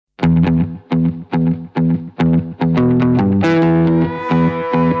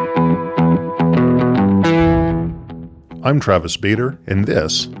I'm Travis Bader, and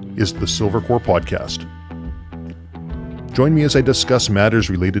this is the Silvercore Podcast. Join me as I discuss matters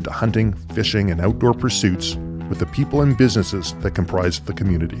related to hunting, fishing, and outdoor pursuits with the people and businesses that comprise the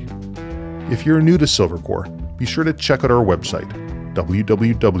community. If you're new to Silvercore, be sure to check out our website,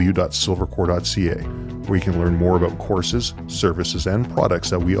 www.silvercore.ca, where you can learn more about courses, services, and products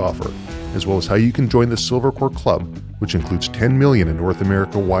that we offer, as well as how you can join the Silvercore Club, which includes $10 million in North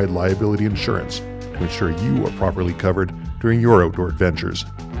America-wide liability insurance to ensure you are properly covered during your outdoor adventures.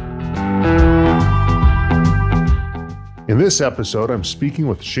 In this episode, I'm speaking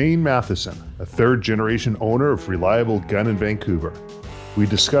with Shane Matheson, a third-generation owner of Reliable Gun in Vancouver. We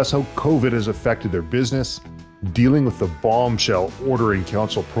discuss how COVID has affected their business, dealing with the bombshell Ordering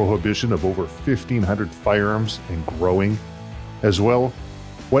Council prohibition of over 1,500 firearms and growing, as well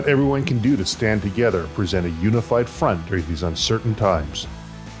what everyone can do to stand together and present a unified front during these uncertain times.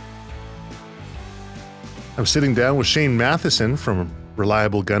 I'm sitting down with Shane Matheson from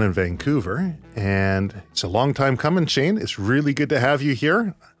Reliable Gun in Vancouver, and it's a long time coming, Shane. It's really good to have you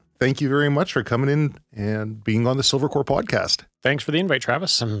here. Thank you very much for coming in and being on the Silvercore Podcast. Thanks for the invite,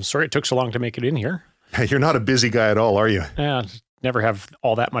 Travis. I'm sorry it took so long to make it in here. You're not a busy guy at all, are you? Yeah, never have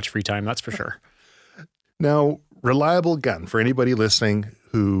all that much free time, that's for sure. Now, Reliable Gun, for anybody listening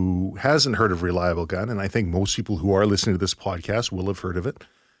who hasn't heard of Reliable Gun, and I think most people who are listening to this podcast will have heard of it,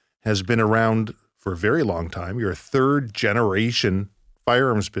 has been around for a very long time. You're a third generation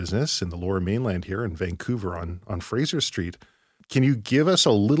firearms business in the Lower Mainland here in Vancouver on Fraser Street. Can you give us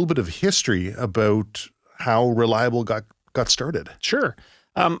a little bit of history about how Reliable got started? Sure.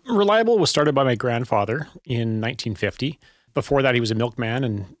 Reliable was started by my grandfather in 1950. Before that, he was a milkman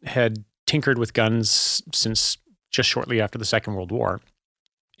and had tinkered with guns since just shortly after the Second World War.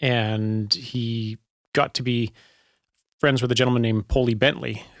 And he got to be friends with a gentleman named Polly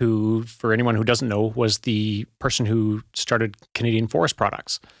Bentley, who, for anyone who doesn't know, was the person who started Canadian Forest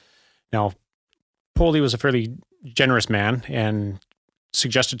Products. Now, Polly was a fairly generous man and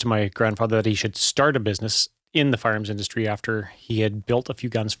suggested to my grandfather that he should start a business in the firearms industry after he had built a few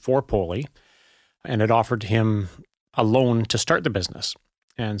guns for Polly and had offered him a loan to start the business.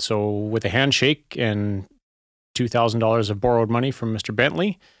 And so with a handshake and $2,000 of borrowed money from Mr.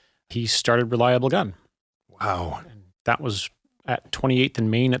 Bentley, he started Reliable Gun. Wow. And that was at 28th and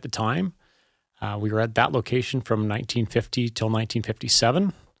Main at the time. We were at that location from 1950 till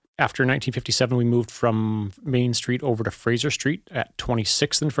 1957. After 1957, we moved from Main Street over to Fraser Street at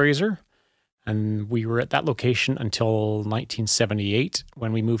 26th and Fraser. And we were at that location until 1978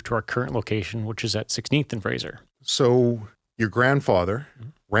 when we moved to our current location, which is at 16th and Fraser. So your grandfather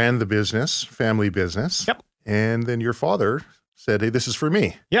ran the business, family business. Yep. And then your father said, hey, this is for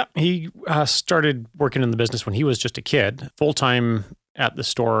me. Yeah, he started working in the business when he was just a kid, full-time at the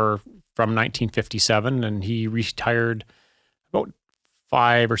store from 1957, and he retired about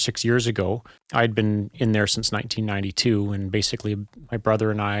 5 or 6 years ago. I'd been in there since 1992, and basically my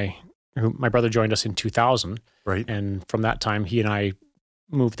brother joined us in 2000. Right. And from that time, he and I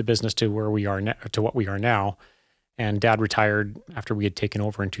moved the business to where we are to what we are now, and Dad retired after we had taken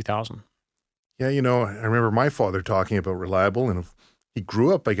over in 2000. Yeah, I remember my father talking about Reliable, and he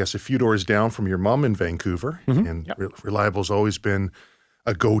grew up, I guess, a few doors down from your mom in Vancouver. Mm-hmm. And yep. Reliable's always been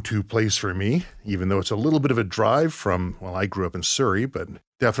a go-to place for me, even though it's a little bit of a drive from, I grew up in Surrey, but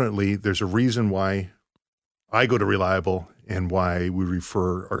definitely there's a reason why I go to Reliable and why we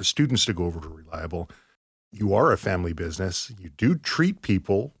refer our students to go over to Reliable. You are a family business. You do treat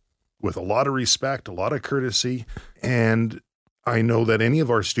people with a lot of respect, a lot of courtesy, and I know that any of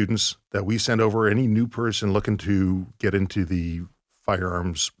our students that we send over, any new person looking to get into the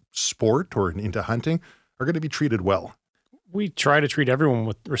firearms sport or into hunting, are going to be treated well. We try to treat everyone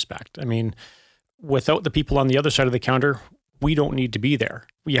with respect. I mean, without the people on the other side of the counter, we don't need to be there.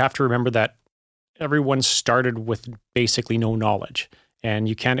 You have to remember that everyone started with basically no knowledge, and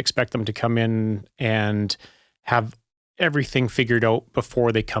you can't expect them to come in and have everything figured out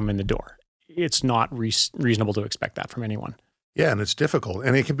before they come in the door. It's not reasonable to expect that from anyone. Yeah, and it's difficult,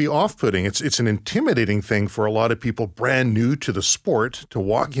 and it can be off-putting. It's an intimidating thing for a lot of people brand new to the sport to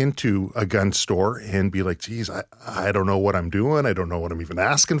walk into a gun store and be like, geez, I don't know what I'm doing. I don't know what I'm even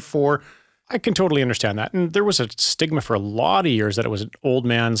asking for. I can totally understand that. And there was a stigma for a lot of years that it was an old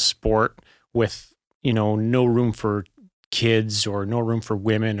man's sport with, no room for kids or no room for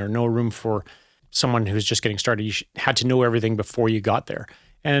women or no room for someone who's just getting started. You had to know everything before you got there.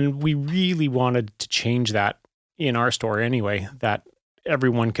 And we really wanted to change that in our store anyway, that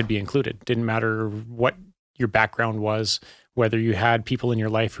everyone could be included. Didn't matter what your background was, whether you had people in your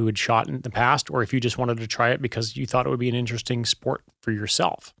life who had shot in the past, or if you just wanted to try it because you thought it would be an interesting sport for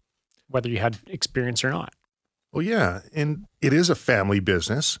yourself, whether you had experience or not. Well, yeah. And it is a family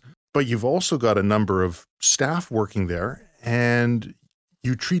business, but you've also got a number of staff working there and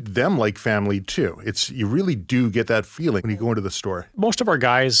you treat them like family too. You really do get that feeling when you go into the store. Most of our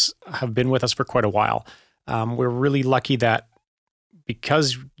guys have been with us for quite a while. We're really lucky that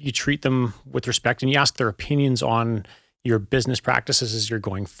because you treat them with respect and you ask their opinions on your business practices as you're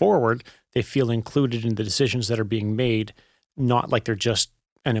going forward, they feel included in the decisions that are being made, not like they're just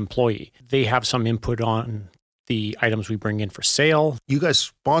an employee. They have some input on the items we bring in for sale. You guys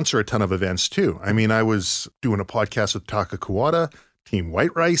sponsor a ton of events too. I mean, I was doing a podcast with Taka Kuwata, Team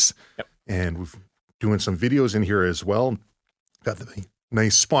White Rice, and we're doing some videos in here as well. Got the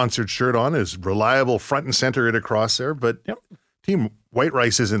nice sponsored shirt on, is Reliable front and center it across there. But Team White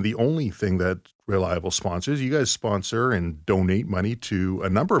Rice isn't the only thing that Reliable sponsors. You guys sponsor and donate money to a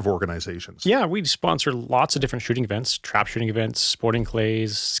number of organizations. Yeah, we sponsor lots of different shooting events, trap shooting events, sporting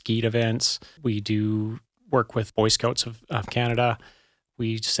clays, skeet events. We do work with Boy Scouts of Canada.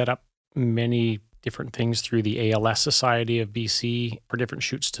 We set up many different things through the ALS Society of BC for different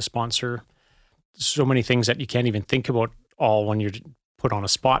shoots to sponsor. So many things that you can't even think about all when you're put on a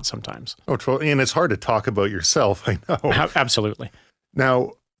spot sometimes. Oh, totally. And it's hard to talk about yourself, I know. Absolutely.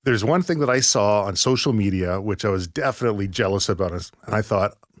 Now, there's one thing that I saw on social media, which I was definitely jealous about. And I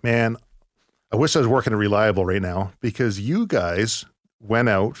thought, man, I wish I was working at Reliable right now, because you guys went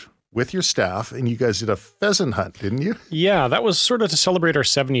out with your staff and you guys did a pheasant hunt, didn't you? Yeah, that was sort of to celebrate our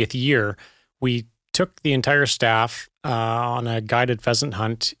 70th year. We took the entire staff on a guided pheasant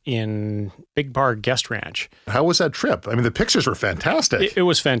hunt in Big Bar Guest Ranch. How was that trip? I mean, the pictures were fantastic. It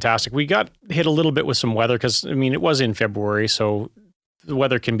was fantastic. We got hit a little bit with some weather because, I mean, it was in February, so the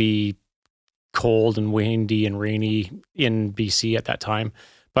weather can be cold and windy and rainy in BC at that time.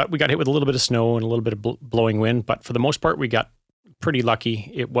 But we got hit with a little bit of snow and a little bit of blowing wind. But for the most part, we got pretty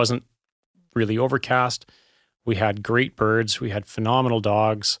lucky. It wasn't really overcast. We had great birds. We had phenomenal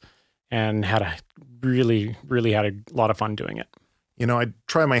dogs and really had a lot of fun doing it. You know, I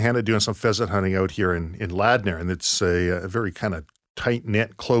try my hand at doing some pheasant hunting out here in Ladner, and it's a very kind of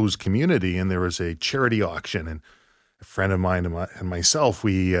tight-knit, closed community. And there was a charity auction, and a friend of mine and myself,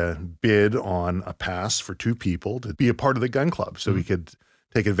 we bid on a pass for 2 people to be a part of the gun club so we could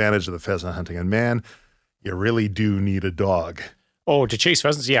take advantage of the pheasant hunting. And man, you really do need a dog. Oh, to chase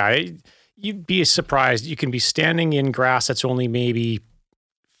pheasants? Yeah. You'd be surprised. You can be standing in grass that's only maybe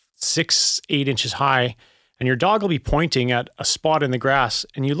 6-8 inches high, and your dog will be pointing at a spot in the grass,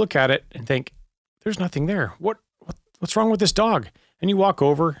 and you look at it and think, there's nothing there. What's wrong with this dog? And you walk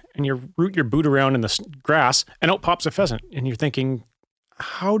over and you root your boot around in the grass, and out pops a pheasant. And you're thinking,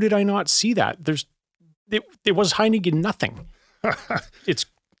 how did I not see that? It was hiding in nothing. It's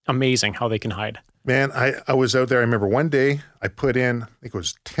amazing how they can hide. Man, I was out there. I remember one day I put in, I think it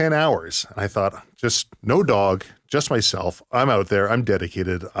was 10 hours. And I thought, just no dog, just myself. I'm out there. I'm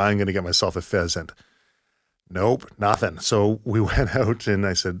dedicated. I'm going to get myself a pheasant. Nope, nothing. So we went out and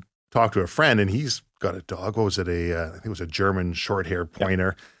I said, talk to a friend, and he's got a dog. What was it? I think it was a German short hair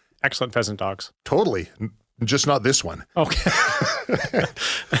pointer. Yep. Excellent pheasant dogs. Totally. Just not this one. Okay.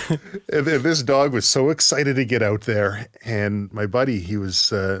 And this dog was so excited to get out there. And my buddy, he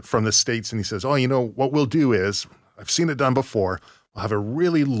was from the States, and he says, oh, you know, what we'll do is, I've seen it done before, we'll have a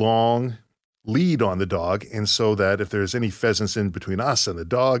really long lead on the dog. And so that if there's any pheasants in between us and the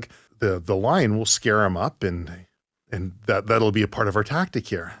dog, the line will scare him up, and that'll be a part of our tactic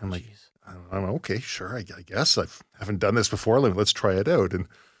here. I'm like, I'm okay, sure, I guess. I haven't done this before. Let's try it out. And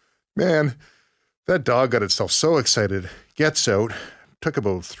man, that dog got itself so excited, gets out, took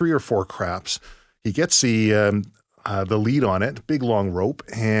about 3 or 4 craps. He gets the lead on it, big long rope,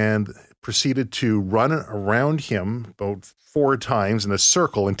 and proceeded to run around him about 4 times in a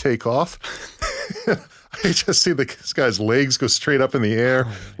circle and take off. I just see this guy's legs go straight up in the air,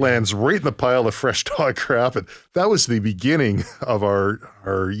 lands right in the pile of fresh dog crap. And that was the beginning of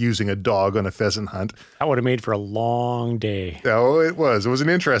our using a dog on a pheasant hunt. That would have made for a long day. Oh, it was. It was an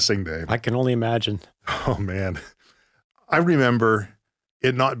interesting day. I can only imagine. Oh, man. I remember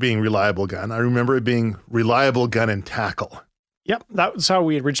it not being Reliable Gun. I remember it being Reliable Gun and Tackle. Yep, that was how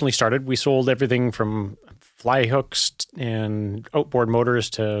we originally started. We sold everything from fly hooks and outboard motors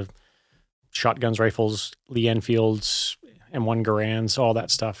to shotguns, rifles, Lee Enfields, M1 Garands, all that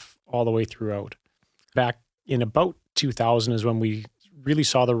stuff, all the way throughout. Back in about 2000 is when we really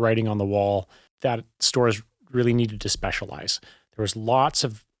saw the writing on the wall that stores really needed to specialize. There was lots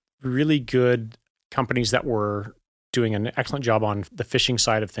of really good companies that were doing an excellent job on the fishing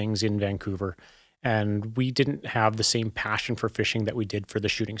side of things in Vancouver, and we didn't have the same passion for fishing that we did for the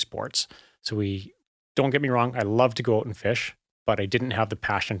shooting sports. So don't get me wrong, I love to go out and fish. but I didn't have the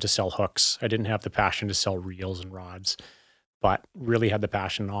passion to sell hooks. I didn't have the passion to sell reels and rods, but really had the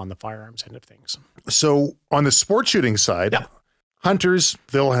passion on the firearms end of things. So on the sport shooting side, Yep. hunters,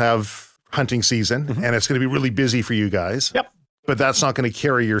 they'll have hunting season and it's going to be really busy for you guys. Yep. But that's not going to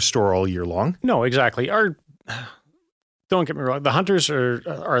carry your store all year long. No, exactly. Don't get me wrong. The hunters are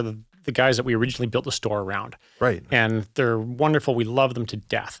the guys that we originally built the store around. Right. And they're wonderful. We love them to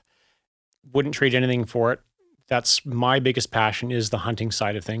death. Wouldn't trade anything for it. That's my biggest passion, is the hunting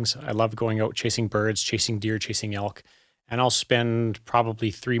side of things. I love going out chasing birds, chasing deer, chasing elk. And I'll spend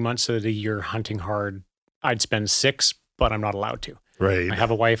probably 3 months of the year hunting hard. I'd spend 6, but I'm not allowed to. Right. I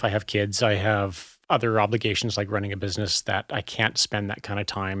have a wife, I have kids, I have other obligations like running a business that I can't spend that kind of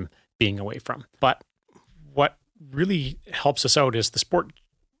time being away from. But what really helps us out is the sport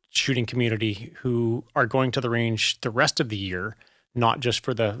shooting community, who are going to the range the rest of the year, not just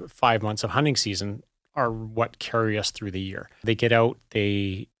for the 5 months of hunting season, are what carry us through the year. They get out,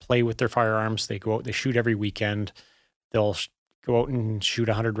 they play with their firearms, they go out, they shoot every weekend. They'll go out and shoot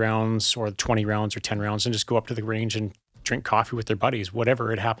 100 rounds or 20 rounds or 10 rounds and just go up to the range and drink coffee with their buddies,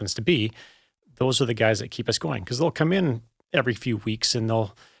 whatever it happens to be. Those are the guys that keep us going, because they'll come in every few weeks and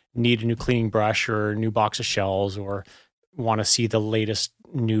they'll need a new cleaning brush or a new box of shells, or want to see the latest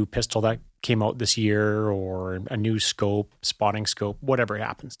new pistol that came out this year, or a new scope, spotting scope, whatever it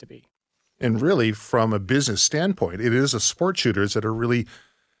happens to be. And really, from a business standpoint, it is the sport shooters that are really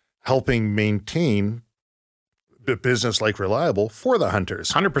helping maintain the business like Reliable for the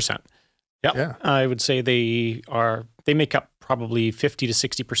hunters. 100%. Yep. Yeah. I would say they make up probably 50 to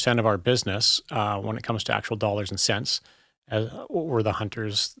 60% of our business when it comes to actual dollars and cents, or the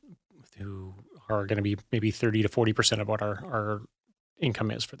hunters, who are going to be maybe 30 to 40% of what our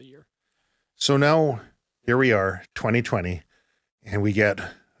income is for the year. So now here we are, 2020, and we get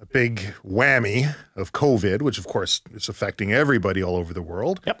a big whammy of COVID, which of course is affecting everybody all over the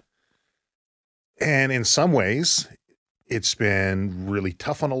world. Yep. And in some ways, it's been really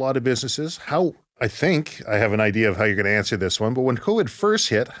tough on a lot of businesses. I think I have an idea of how you're going to answer this one, but when COVID first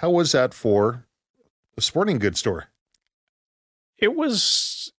hit, how was that for the sporting goods store? It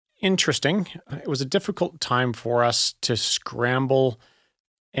was interesting. It was a difficult time for us to scramble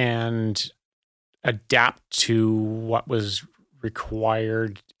and adapt to what was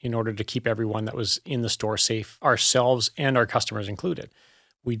required in order to keep everyone that was in the store safe, ourselves and our customers included.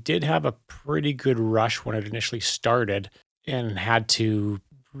 We did have a pretty good rush when it initially started, and had to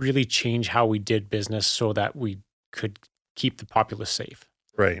really change how we did business so that we could keep the populace safe.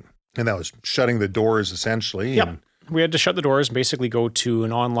 Right. And that was shutting the doors essentially. Yep. We had to shut the doors and basically go to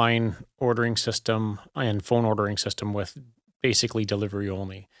an online ordering system and phone ordering system with basically delivery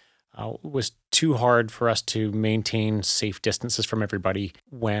only. It was too hard for us to maintain safe distances from everybody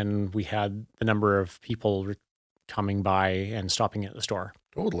when we had the number of people coming by and stopping at the store.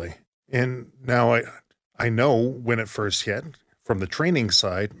 Totally. And now I know when it first hit, from the training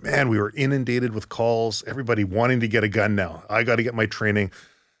side, man, we were inundated with calls, everybody wanting to get a gun now. I got to get my training.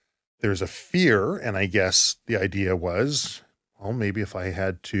 There's a fear, and I guess the idea was, well, maybe if I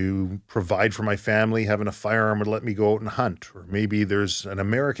had to provide for my family, having a firearm would let me go out and hunt. Or maybe there's an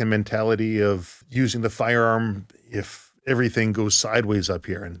American mentality of using the firearm if everything goes sideways up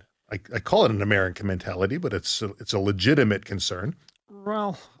here. And I call it an American mentality, but it's a legitimate concern.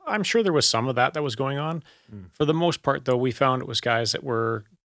 Well, I'm sure there was some of that was going on. For the most part, though, we found it was guys that were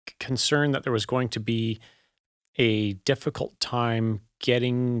concerned that there was going to be a difficult time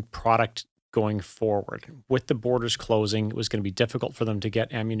getting product going forward. With the borders closing, it was going to be difficult for them to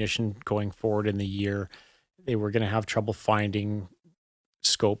get ammunition going forward in the year. They were going to have trouble finding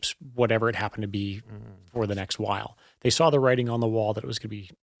scopes, whatever it happened to be, for the next while. They saw the writing on the wall that it was going to be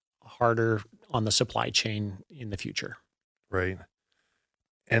harder on the supply chain in the future. Right.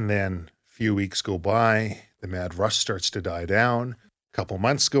 And then a few weeks go by, the mad rush starts to die down. A couple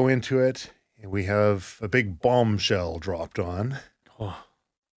months go into it, and we have a big bombshell dropped on. Oh,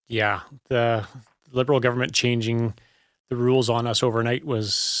 yeah. The Liberal government changing the rules on us overnight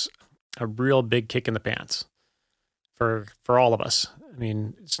was a real big kick in the pants for all of us. I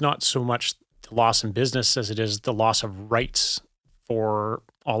mean, it's not so much the loss in business as it is the loss of rights for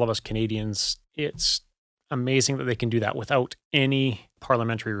all of us Canadians. It's amazing that they can do that without any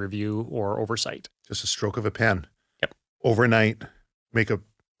parliamentary review or oversight. Just a stroke of a pen. Yep. Overnight, make a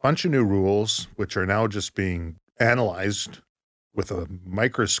bunch of new rules, which are now just being analyzed with a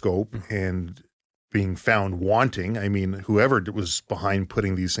microscope and being found wanting. I mean, whoever was behind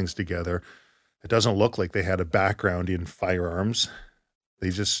putting these things together, it doesn't look like they had a background in firearms. They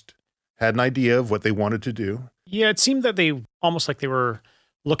just had an idea of what they wanted to do. Yeah, it seemed that they almost like they were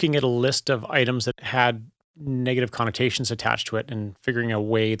looking at a list of items that had negative connotations attached to it and figuring a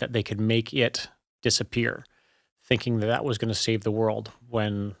way that they could make it disappear, thinking that that was going to save the world,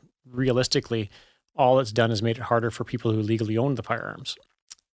 when realistically, all it's done is made it harder for people who legally own the firearms.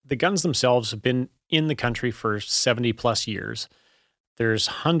 The guns themselves have been in the country for 70 plus years. There's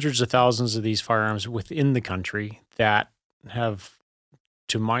hundreds of thousands of these firearms within the country that have,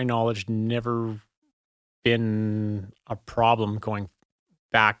 to my knowledge, never been a problem going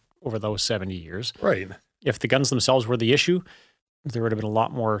back over those 70 years. Right. If the guns themselves were the issue, there would have been a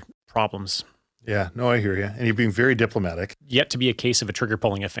lot more problems. Yeah, no, I hear you. And you're being very diplomatic. Yet to be a case of a trigger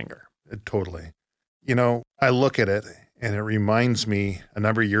pulling a finger. Totally. You know, I look at it and it reminds me a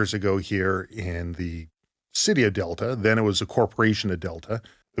number of years ago here in the city of Delta, then it was a corporation of Delta.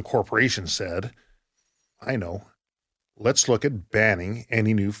 The corporation said, I know, let's look at banning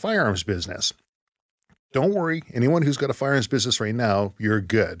any new firearms business. Don't worry, anyone who's got a firearms business right now, you're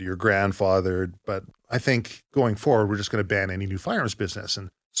good, you're grandfathered, but I think going forward, we're just going to ban any new firearms business.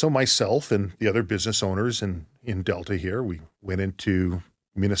 And so myself and the other business owners in Delta here, we went into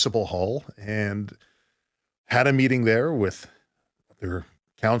Municipal Hall and had a meeting there with their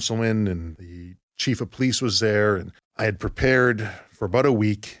councilman, and the chief of police was there. And I had prepared for about a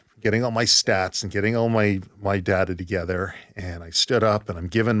week, getting all my stats and getting all my data together. And I stood up and I'm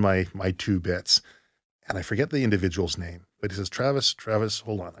given my two bits. And I forget the individual's name, but he says, Travis,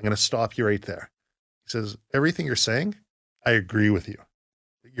 hold on. I'm going to stop you right there. He says, everything you're saying, I agree with you.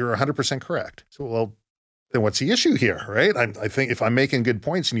 You're 100% correct. So, well, then what's the issue here, right? I think if I'm making good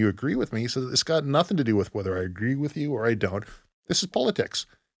points and you agree with me, so it's got nothing to do with whether I agree with you or I don't. This is politics.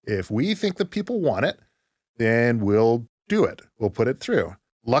 If we think that people want it, then we'll do it. We'll put it through.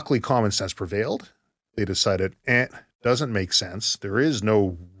 Luckily, common sense prevailed. They decided, doesn't make sense. There is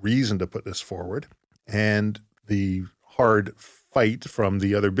no reason to put this forward. And the hard fight from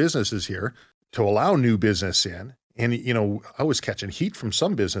the other businesses here to allow new business in. And, you know, I was catching heat from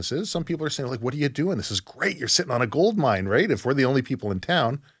some businesses. Some people are saying, like, what are you doing? This is great. You're sitting on a gold mine, right? If we're the only people in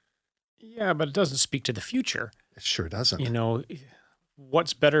town. Yeah, but it doesn't speak to the future. It sure doesn't. You know,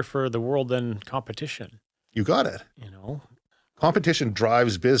 what's better for the world than competition? You got it. You know, competition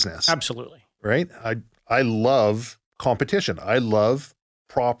drives business. Absolutely. Right? I love competition. I love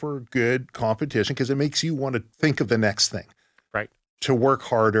proper, good competition because it makes you want to think of the next thing. Right. To work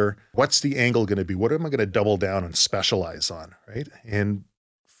harder. What's the angle going to be? What am I going to double down and specialize on? Right. And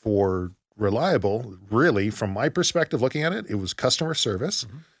for Reliable, really, from my perspective, looking at it, it was customer service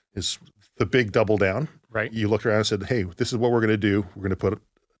is the big double down. Right. You looked around and said, hey, this is what we're going to do. We're going to put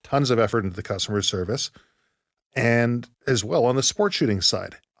tons of effort into the customer service. And as well on the sport shooting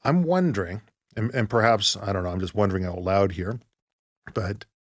side, I'm wondering, and perhaps, I don't know, I'm just wondering out loud here, but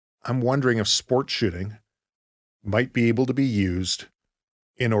I'm wondering if sport shooting might be able to be used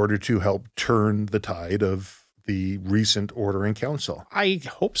in order to help turn the tide of the recent order in council. I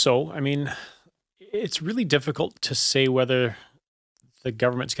hope so. I mean, it's really difficult to say whether the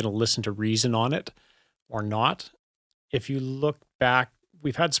government's going to listen to reason on it or not. If you look back,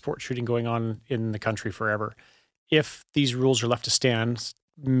 we've had sport shooting going on in the country forever. If these rules are left to stand,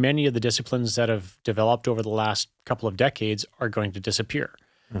 many of the disciplines that have developed over the last couple of decades are going to disappear.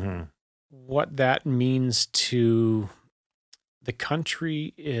 Mm-hmm. What that means to the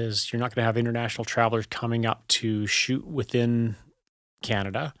country is you're not going to have international travelers coming up to shoot within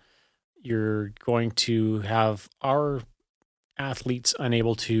Canada. You're going to have our athletes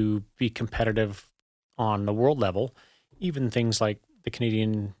unable to be competitive on the world level. Even things like the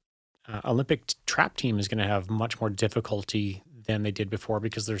Canadian Olympic trap team is going to have much more difficulty than they did before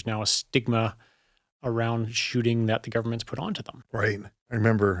because there's now a stigma around shooting that the government's put onto them. Right. I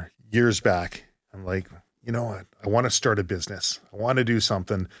remember years back, I'm like, you know what? I want to start a business. I want to do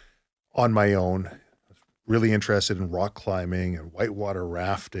something on my own. I was really interested in rock climbing and whitewater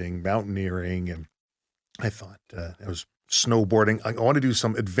rafting, mountaineering. And I thought I was snowboarding. I want to do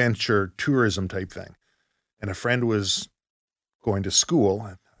some adventure tourism type thing. And a friend was going to school.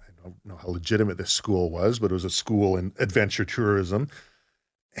 I don't know how legitimate this school was, but it was a school in adventure tourism.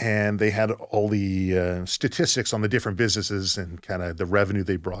 And they had all the statistics on the different businesses and kind of the revenue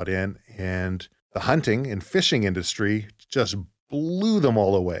they brought in. And the hunting and fishing industry just blew them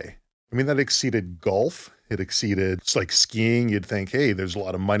all away. I mean, that exceeded golf. It's like skiing. You'd think, hey, there's a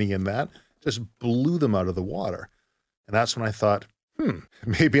lot of money in that. Just blew them out of the water. And that's when I thought,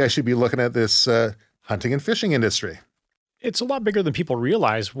 maybe I should be looking at this hunting and fishing industry. It's a lot bigger than people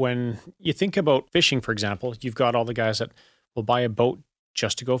realize. When you think about fishing, for example, you've got all the guys that will buy a boat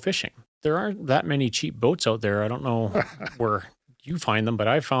just to go fishing. There aren't that many cheap boats out there. I don't know where you find them, but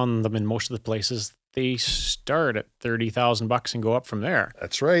I found them in most of the places. They start at $30,000 and go up from there.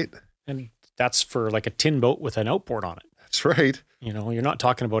 That's right. And that's for like a tin boat with an outboard on it. That's right. You're not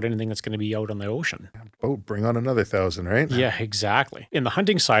talking about anything that's going to be out on the ocean. Oh, bring on another 1,000, right? Yeah, exactly. In the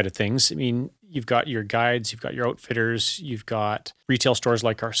hunting side of things, I mean, you've got your guides, you've got your outfitters, you've got retail stores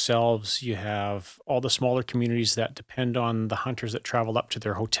like ourselves, you have all the smaller communities that depend on the hunters that travel up to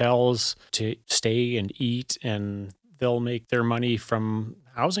their hotels to stay and eat, and they'll make their money from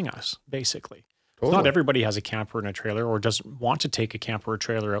housing us, basically. Totally. Not everybody has a camper and a trailer or doesn't want to take a camper or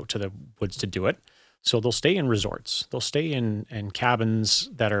trailer out to the woods to do it. So they'll stay in resorts. They'll stay in cabins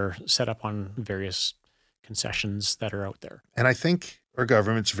that are set up on various concessions that are out there. And I think our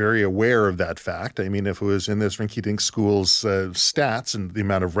government's very aware of that fact. I mean, if it was in this rinky-dink school's stats and the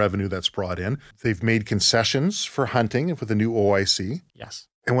amount of revenue that's brought in, they've made concessions for hunting with the new OIC. Yes.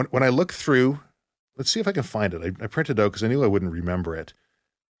 And when I look through, let's see if I can find it. I printed it out because I knew I wouldn't remember it.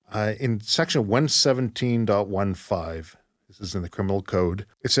 In section 117.15, this is in the criminal code,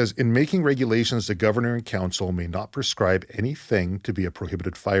 it says, in making regulations, the governor and council may not prescribe anything to be a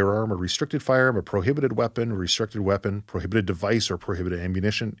prohibited firearm, a restricted firearm, a prohibited weapon, a restricted weapon, prohibited device, or prohibited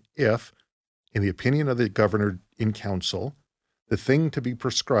ammunition if, in the opinion of the governor in council, the thing to be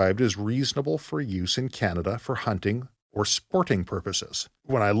prescribed is reasonable for use in Canada for hunting or sporting purposes.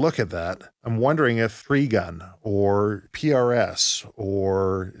 When I look at that, I'm wondering if 3-gun or PRS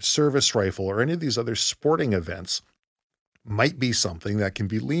or service rifle or any of these other sporting events might be something that can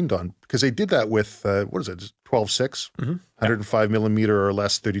be leaned on, because they did that with, 12.6, 105 millimeter or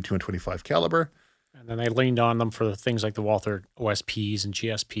less, 32 and 25 caliber. And then they leaned on them for things like the Walther OSPs and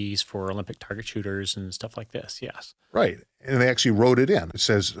GSPs for Olympic target shooters and stuff like this. Yes. Right. And they actually wrote it in. It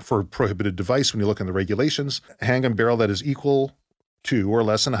says for prohibited device, when you look in the regulations, a handgun barrel that is equal to or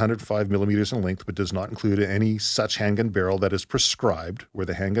less than 105 millimeters in length, but does not include any such handgun barrel that is prescribed, where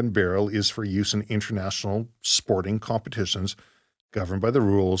the handgun barrel is for use in international sporting competitions governed by the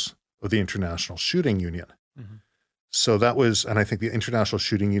rules of the International Shooting Union. Mm-hmm. So that was, and I think the International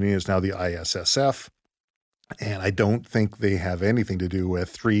Shooting Union is now the ISSF, and I don't think they have anything to do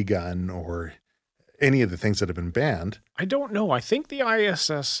with 3-gun or any of the things that have been banned. I don't know. I think the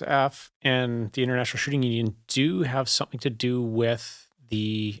ISSF and the International Shooting Union do have something to do with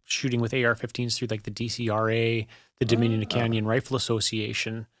the shooting with AR-15s through like the DCRA, the Dominion Canyon Rifle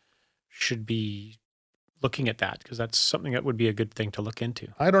Association should be looking at that, because that's something that would be a good thing to look into.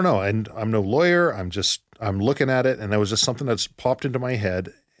 I don't know. And I'm no lawyer. I'm looking at it, and that was just something that's popped into my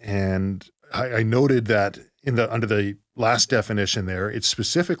head. And I noted that under the last definition there, it's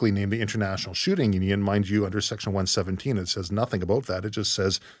specifically named the International Shooting Union. Mind you, under section 117, it says nothing about that. It just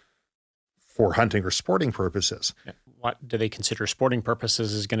says for hunting or sporting purposes. What do they consider sporting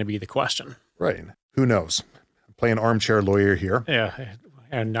purposes is going to be the question. Right. Who knows? I'm playing armchair lawyer here. Yeah.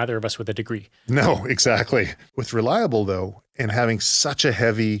 And neither of us with a degree. No, exactly. With Reliable, though, and having such a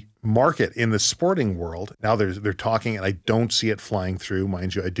heavy market in the sporting world, now they're talking, and I don't see it flying through.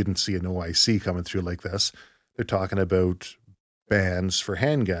 Mind you, I didn't see an OIC coming through like this. They're talking about bans for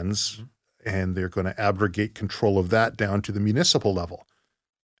handguns, and they're going to abrogate control of that down to the municipal level.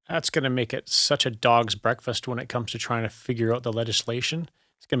 That's going to make it such a dog's breakfast when it comes to trying to figure out the legislation.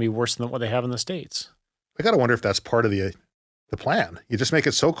 It's going to be worse than what they have in the States. I got to wonder if that's part of the plan. You just make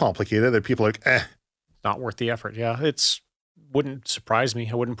it so complicated that people are like, Not worth the effort. Yeah, wouldn't surprise me.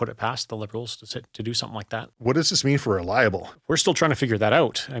 I wouldn't put it past the Liberals to do something like that. What does this mean for Reliable? We're still trying to figure that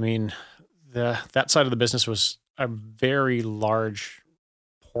out. I mean, that side of the business was a very large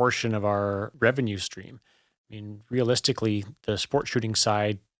portion of our revenue stream. I mean, realistically, the sport shooting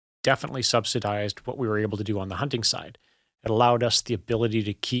side definitely subsidized what we were able to do on the hunting side. It allowed us the ability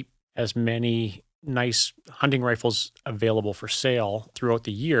to keep as many nice hunting rifles available for sale throughout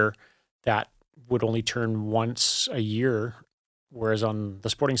the year that would only turn once a year, whereas on the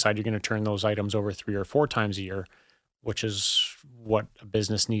sporting side, you're going to turn those items over 3 or 4 times a year, which is what a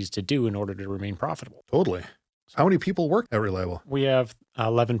business needs to do in order to remain profitable. Totally. How many people work at Reliable? We have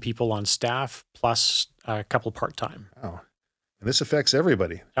 11 people on staff, plus a couple part-time. Wow. And this affects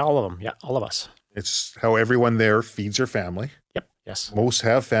everybody. All of them. Yeah, all of us. It's how everyone there feeds their family. Yep. Yes. Most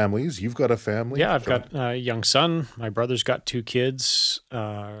have families. You've got a family. Yeah, I've got a young son. My brother's got 2 kids.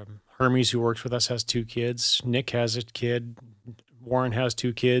 Hermes, who works with us, has 2 kids. Nick has a kid. Warren has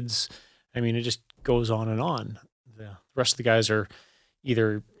 2 kids. I mean, it just goes on and on. The rest of the guys are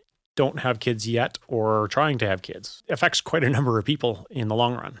either don't have kids yet or trying to have kids. It affects quite a number of people in the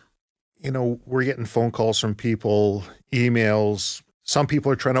long run. You know, we're getting phone calls from people, emails. Some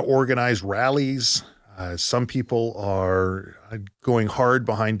people are trying to organize rallies. Some people are going hard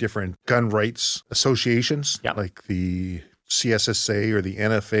behind different gun rights associations, like the CSSA or the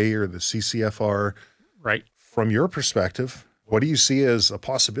NFA or the CCFR. Right. From your perspective, What do you see as a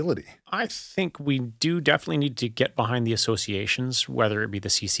possibility? I think we do definitely need to get behind the associations, whether it be the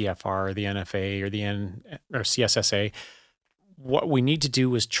CCFR or the NFA or or CSSA. What we need to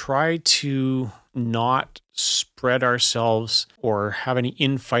do is try to not spread ourselves or have any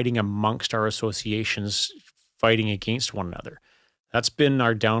infighting amongst our associations fighting against one another. That's been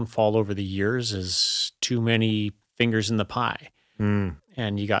our downfall over the years, is too many fingers in the pie.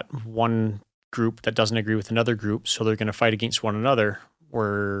 And you got one group that doesn't agree with another group, so they're going to fight against one another,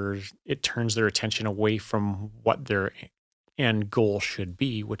 where it turns their attention away from what their end goal should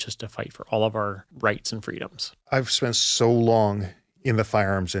be, which is to fight for all of our rights and freedoms. I've spent so long in the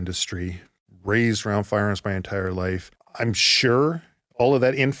firearms industry, raised around firearms my entire life. I'm sure all of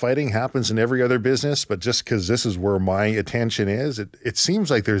that infighting happens in every other business, but just because this is where my attention is, it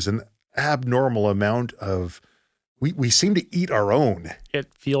seems like there's an abnormal amount of, we seem to eat our own.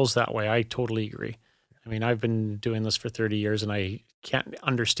 It feels that way. I totally agree. I mean, I've been doing this for 30 years and I can't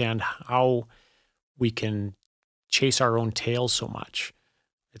understand how we can chase our own tail so much.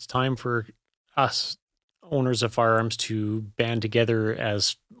 It's time for us owners of firearms to band together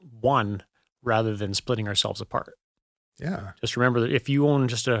as one rather than splitting ourselves apart. Yeah. Just remember that if you own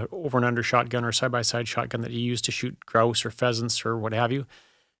just a over and under shotgun or side-by-side shotgun that you use to shoot grouse or pheasants or what have you,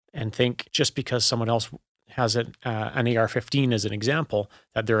 and think just because someone else has an AR-15 as an example,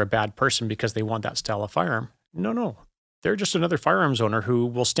 that they're a bad person because they want that style of firearm. No. They're just another firearms owner who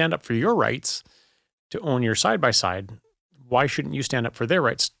will stand up for your rights to own your side-by-side. Why shouldn't you stand up for their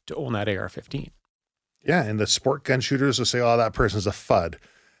rights to own that AR-15? Yeah, and the sport gun shooters will say, oh, that person's a FUD.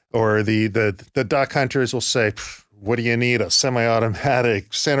 Or the duck hunters will say, what do you need a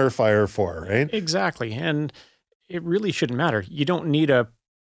semi-automatic center fire for, right? Exactly. And it really shouldn't matter. You don't need a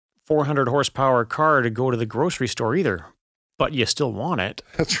 400 horsepower car to go to the grocery store either, but you still want it.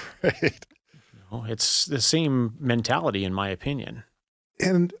 That's right. It's the same mentality, in my opinion.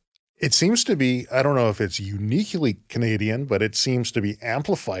 And it seems to be, I don't know if it's uniquely Canadian, but it seems to be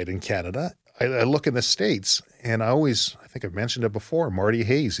amplified in Canada. I look in the States and I think I've mentioned it before, Marty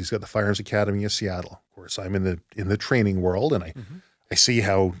Hayes, he's got the Firearms Academy of Seattle. Of course, I'm in the training world and I see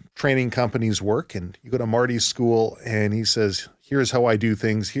how training companies work, and you go to Marty's school and he says, here's how I do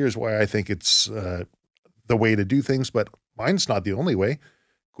things. Here's why I think it's the way to do things, but mine's not the only way.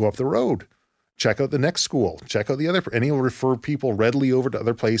 Go up the road, check out the next school, check out the other, and he'll refer people readily over to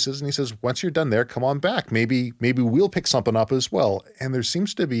other places. And he says, once you're done there, come on back. Maybe we'll pick something up as well. And there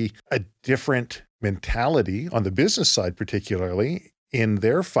seems to be a different mentality on the business side, particularly in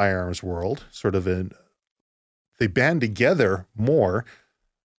their firearms world, they band together more.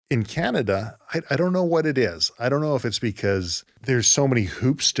 In Canada, I don't know what it is. I don't know if it's because there's so many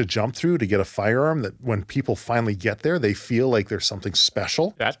hoops to jump through to get a firearm that when people finally get there, they feel like there's something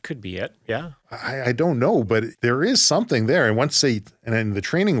special. That could be it. Yeah. I don't know, but there is something there. And and in the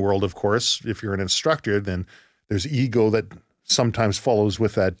training world, of course, if you're an instructor, then there's ego that sometimes follows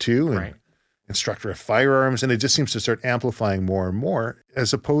with that too. And right. Instructor of firearms. And it just seems to start amplifying more and more,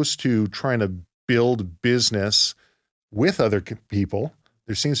 as opposed to trying to build business with other people.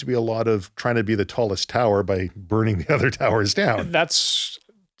 There seems to be a lot of trying to be the tallest tower by burning the other towers down. That's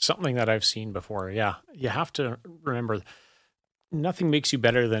something that I've seen before. Yeah. You have to remember, nothing makes you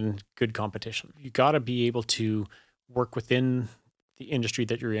better than good competition. You got to be able to work within the industry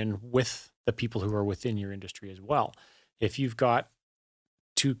that you're in with the people who are within your industry as well. If you've got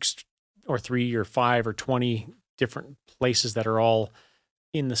 2 or 3 or 5 or 20 different places that are all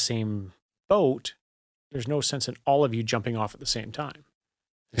in the same boat, there's no sense in all of you jumping off at the same time.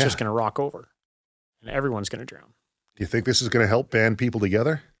 It's just going to rock over and everyone's going to drown. Do you think this is going to help band people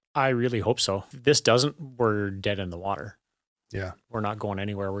together? I really hope so. If this doesn't, we're dead in the water. Yeah. We're not going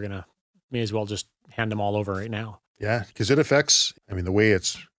anywhere. May as well just hand them all over right now. Yeah, because it affects, the way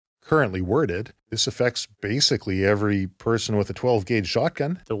it's currently worded, this affects basically every person with a 12 gauge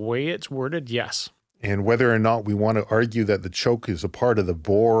shotgun. The way it's worded, yes. And whether or not we want to argue that the choke is a part of the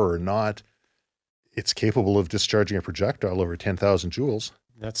bore or not, it's capable of discharging a projectile over 10,000 joules.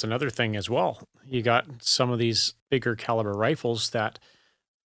 That's another thing as well. You got some of these bigger caliber rifles that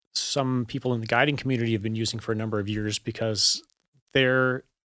some people in the guiding community have been using for a number of years because they're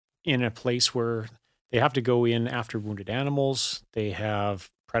in a place where they have to go in after wounded animals. They have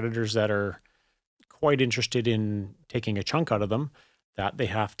predators that are quite interested in taking a chunk out of them that they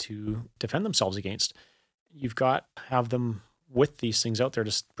have to defend themselves against. You've got to have them with these things out there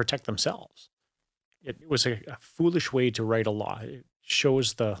to protect themselves. It was a foolish way to write a law. It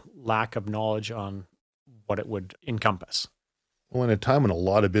shows the lack of knowledge on what it would encompass. Well, in a time when a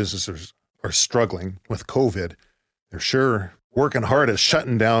lot of businesses are struggling with COVID, they're sure working hard at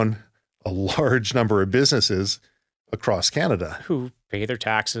shutting down a large number of businesses. across Canada. Who pay their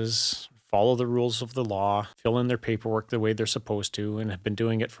taxes, follow the rules of the law, fill in their paperwork the way they're supposed to, and have been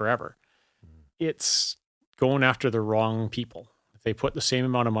doing it forever. It's going after the wrong people. If they put the same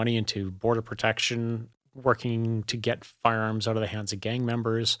amount of money into border protection, working to get firearms out of the hands of gang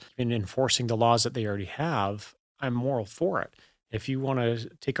members, and enforcing the laws that they already have, I'm moral for it. If you want to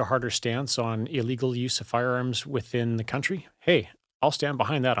take a harder stance on illegal use of firearms within the country, hey, I'll stand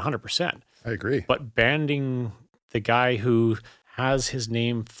behind that 100%. I agree. But banning the guy who has his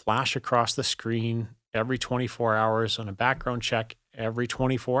name flash across the screen every 24 hours on a background check every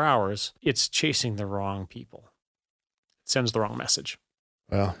 24 hours, it's chasing the wrong people. It sends the wrong message.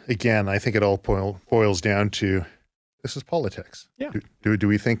 Well, again, I think it all boils down to this is politics. Yeah. Do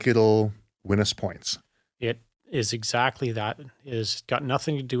we think it'll win us points? It is exactly that. It has got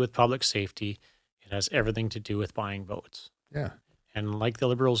nothing to do with public safety. It has everything to do with buying votes. Yeah. And like the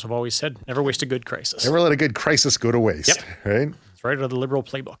Liberals have always said, never waste a good crisis. Never let a good crisis go to waste. Yep. Right? It's right out of the Liberal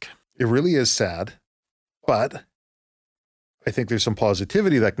playbook. It really is sad, but I think there's some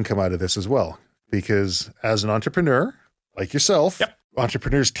positivity that can come out of this as well. Because as an entrepreneur, like yourself, yep.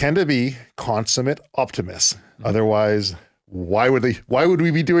 Entrepreneurs tend to be consummate optimists. Mm-hmm. Otherwise, why would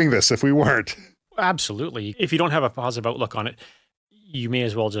we be doing this if we weren't? Absolutely. If you don't have a positive outlook on it, you may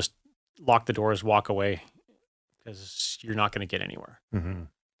as well just lock the doors, walk away, because you're not going to get anywhere. Mm-hmm.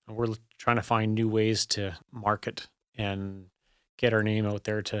 And we're trying to find new ways to market and get our name out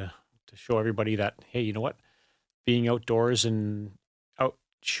there to show everybody that, hey, you know what? Being outdoors and out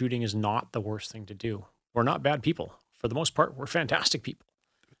shooting is not the worst thing to do. We're not bad people. For the most part, we're fantastic people.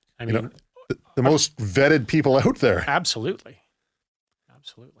 I mean, the most vetted people out there. Absolutely.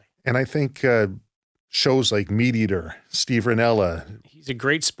 Absolutely. And I think shows like Meat Eater, Steve Ranella. He's a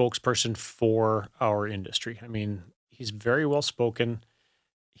great spokesperson for our industry. I mean, he's very well spoken.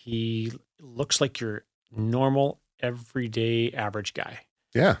 He looks like your normal, everyday, average guy.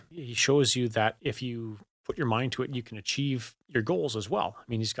 Yeah. He shows you that if you put your mind to it, you can achieve your goals as well. I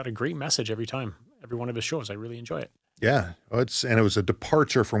mean, he's got a great message every time, every one of his shows. I really enjoy it. Yeah. It was a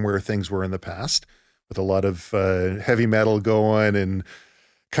departure from where things were in the past, with a lot of heavy metal going and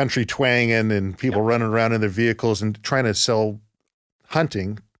country twanging and people running around in their vehicles and trying to sell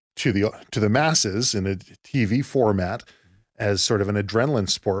hunting to the masses in a TV format as sort of an adrenaline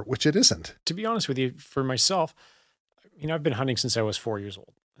sport, which it isn't. To be honest with you, for myself, I've been hunting since I was 4 years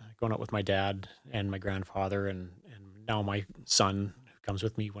old, going out with my dad and my grandfather and now my son who comes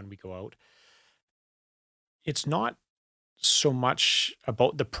with me when we go out. It's not so much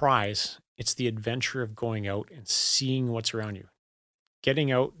about the prize. It's the adventure of going out and seeing what's around you.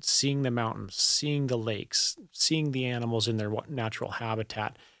 Getting out, seeing the mountains, seeing the lakes, seeing the animals in their natural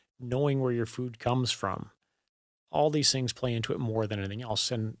habitat, knowing where your food comes from. All these things play into it more than anything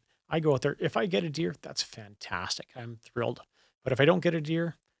else. And I go out there. If I get a deer, that's fantastic. I'm thrilled. But if I don't get a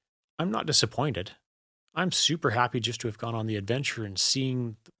deer, I'm not disappointed. I'm super happy just to have gone on the adventure and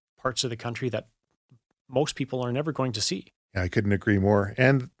seeing parts of the country that most people are never going to see. Yeah, I couldn't agree more.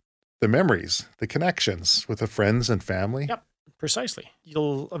 And the memories, the connections with the friends and family. Yep, precisely.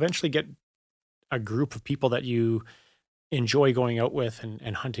 You'll eventually get a group of people that you enjoy going out with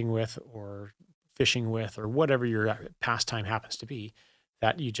and hunting with or fishing with or whatever your pastime happens to be,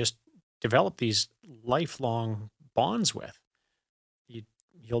 that you just develop these lifelong bonds with.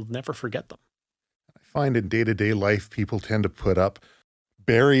 You'll never forget them. I find in day-to-day life, people tend to put up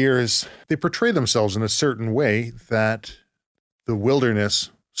barriers. They portray themselves in a certain way that the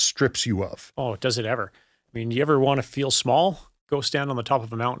wilderness strips you of. Oh, does it ever? I mean, you ever want to feel small? Go stand on the top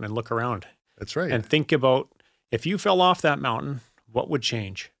of a mountain and look around. That's right. And think about, if you fell off that mountain, what would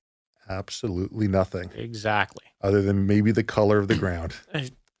change? Absolutely nothing. Exactly. Other than maybe the color of the ground.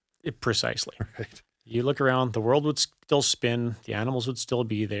 Precisely. Right. You look around, the world would still spin, the animals would still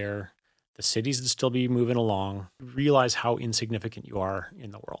be there, the cities would still be moving along. Realize how insignificant you are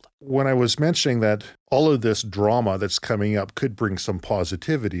in the world. When I was mentioning that all of this drama that's coming up could bring some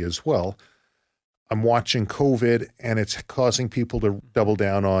positivity as well, I'm watching COVID and it's causing people to double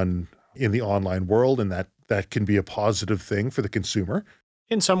down in the online world, and that can be a positive thing for the consumer.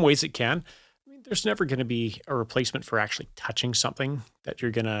 In some ways it can. I mean, there's never going to be a replacement for actually touching something that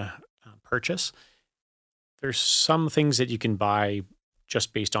you're going to purchase. There's some things that you can buy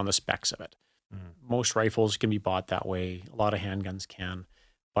just based on the specs of it. Most rifles can be bought that way. A lot of handguns can,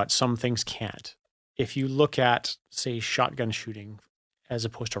 but some things can't. If you look at, say, shotgun shooting as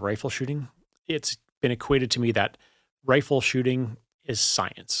opposed to rifle shooting, it's been equated to me that rifle shooting is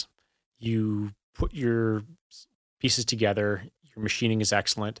science. You put your pieces together, your machining is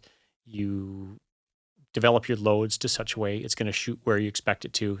excellent. You develop your loads to such a way it's going to shoot where you expect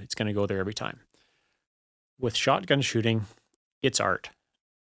it to. It's going to go there every time. with shotgun shooting, it's art.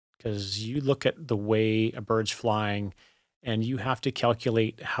 Because you look at the way a bird's flying and you have to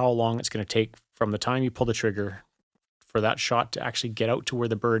calculate how long it's going to take from the time you pull the trigger for that shot to actually get out to where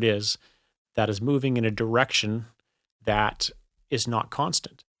the bird is that is moving in a direction that is not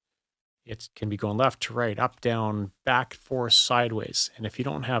constant. It can be going left to right, up, down, back, forth, sideways. And if you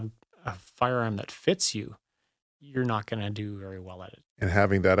don't have a firearm that fits you, you're not going to do very well at it. And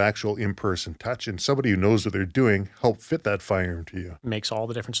having that actual in-person touch and somebody who knows what they're doing help fit that firearm to you. Makes all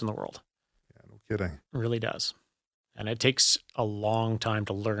the difference in the world. Yeah, no kidding. It really does. And it takes a long time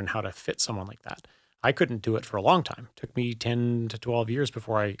to learn how to fit someone like that. I couldn't do it for a long time. It took me 10 to 12 years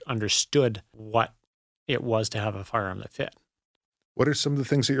before I understood what it was to have a firearm that fit. What are some of the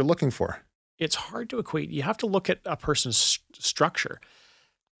things that you're looking for? It's hard to equate. You have to look at a person's structure.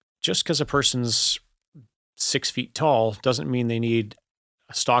 Just because a person's 6 feet tall doesn't mean they need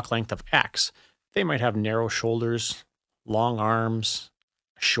a stock length of X. They might have narrow shoulders, long arms,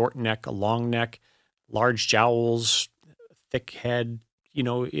 a short neck, a long neck, large jowls, thick head. You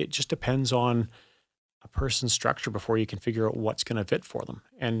know, it just depends on a person's structure before you can figure out what's going to fit for them.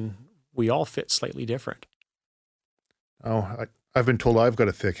 And we all fit slightly different. Oh, I've been told I've got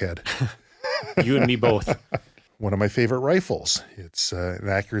a thick head. You and me both. One of my favorite rifles. It's an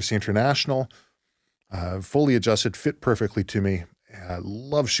Accuracy International, fully adjusted, fit perfectly to me. I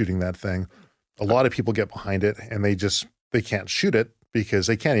love shooting that thing. A lot of people get behind it and they can't shoot it because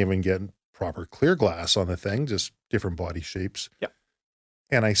they can't even get proper clear glass on the thing, just different body shapes. Yep.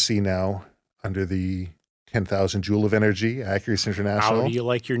 And I see now under the 10,000 joule of energy, Accuracy International. How do you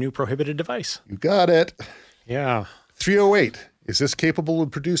like your new prohibited device? You got it. Yeah. 308. Is this capable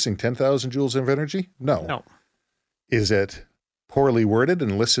of producing 10,000 joules of energy? No. No. Is it poorly worded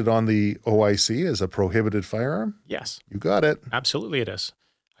and listed on the OIC as a prohibited firearm? Yes. You got it. Absolutely it is.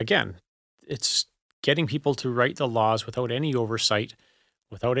 Again, it's getting people to write the laws without any oversight,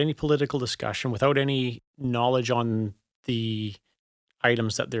 without any political discussion, without any knowledge on the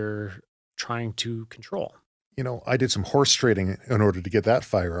items that they're trying to control. You know, I did some horse trading in order to get that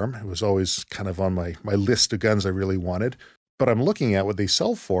firearm. It was always kind of on my list of guns I really wanted. But I'm looking at what they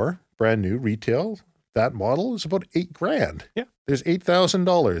sell for, brand new retail. That model is about $8,000. Yeah. There's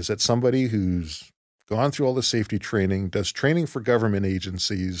 $8,000 that somebody who's gone through all the safety training, does training for government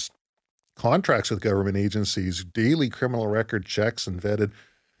agencies, contracts with government agencies, daily criminal record checks and vetted,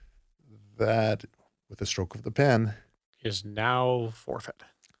 that with a stroke of the pen Is now forfeit.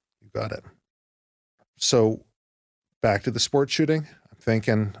 You got it. So back to the sport shooting.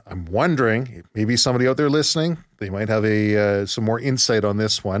 I'm wondering, maybe somebody out there listening, they might have some more insight on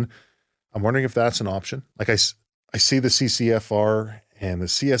this one. I'm wondering if that's an option. Like I see the CCFR and the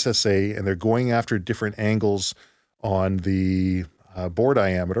CSSA, and they're going after different angles on the bore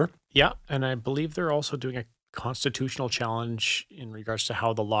diameter. Yeah, and I believe they're also doing a constitutional challenge in regards to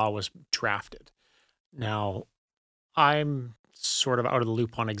how the law was drafted. Now, I'm sort of out of the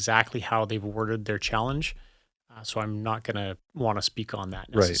loop on exactly how they've worded their challenge, so I'm not going to want to speak on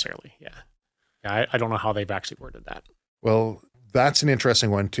that necessarily. Right. Yeah, I don't know how they've actually worded that. Well, that's an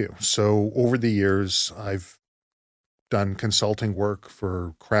interesting one too. So over the years, I've done consulting work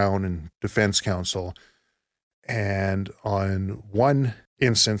for Crown and Defense Counsel, and on one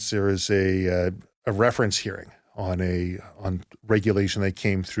instance, there is a reference hearing on regulation that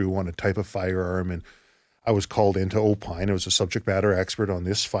came through on a type of firearm, and I was called in to opine. I was a subject matter expert on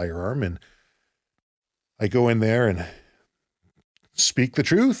this firearm, and I go in there and speak the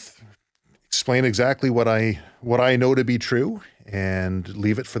truth, explain exactly what I know to be true, and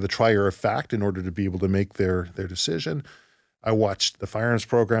leave it for the trier of fact in order to be able to make their decision. I watched the firearms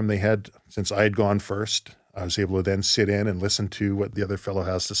program they had. Since I had gone first, I was able to then sit in and listen to what the other fellow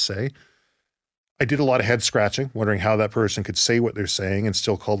has to say. I did a lot of head scratching, wondering how that person could say what they're saying and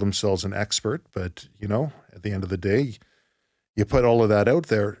still call themselves an expert. But, you know, at the end of the day, you put all of that out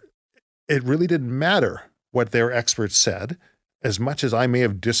there. It really didn't matter what their experts said, as much as I may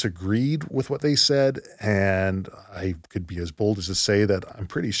have disagreed with what they said. And I could be as bold as to say that I'm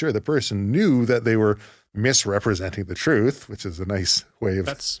pretty sure the person knew that they were misrepresenting the truth, which is a nice way of...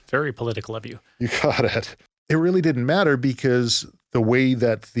 That's very political of you. You got it. It really didn't matter because the way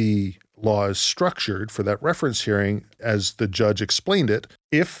that the law is structured for that reference hearing, as the judge explained it,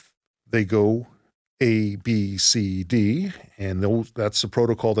 if they go A, B, C, D, and that's the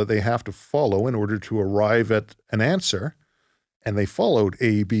protocol that they have to follow in order to arrive at an answer, and they followed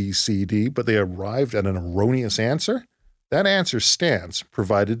A, B, C, D, but they arrived at an erroneous answer, that answer stands,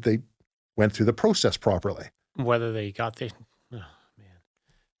 provided they went through the process properly. Whether they got the... Oh, man.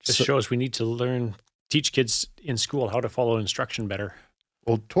 Just shows we need to teach kids in school how to follow instruction better.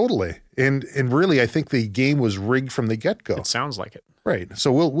 Well, totally. And really, I think the game was rigged from the get-go. It sounds like it. Right.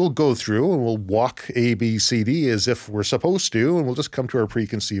 So we'll go through and we'll walk A, B, C, D as if we're supposed to, and we'll just come to our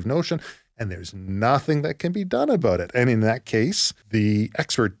preconceived notion. And there's nothing that can be done about it. And in that case, the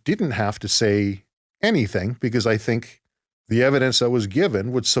expert didn't have to say anything because I think the evidence that was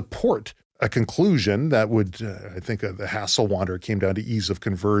given would support a conclusion that would, I think the Hasselwander came down to ease of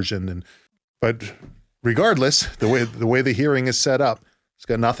conversion. But regardless, the way the hearing is set up, it's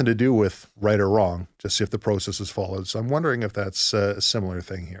got nothing to do with right or wrong, just if the process is followed. So I'm wondering if that's a similar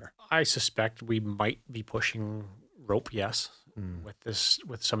thing here. I suspect we might be pushing rope, yes,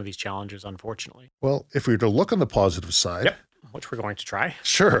 with some of these challenges, unfortunately. Well, if we were to look on the positive side. Yep, which we're going to try.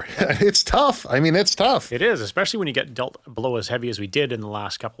 Sure. It's tough. I mean, it's tough. It is, especially when you get dealt a blow as heavy as we did in the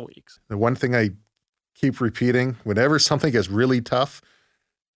last couple of weeks. The one thing I keep repeating, whenever something gets really tough,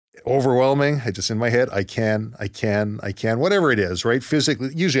 overwhelming, I just in my head, I can, whatever it is, right? Physically,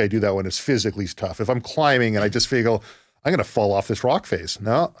 usually I do that when it's physically tough. If I'm climbing and I just feel I'm going to fall off this rock face.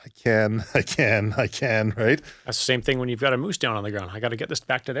 No, I can, right? That's the same thing when you've got a moose down on the ground. I got to get this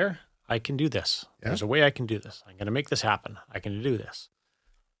back to there. I can do this. Yeah. There's a way I can do this. I'm going to make this happen. I can do this.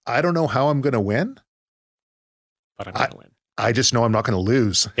 I don't know how I'm going to win. But I'm going to win. I just know I'm not going to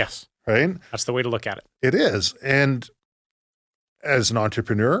lose. Yes. Right? That's the way to look at it. It is. And as an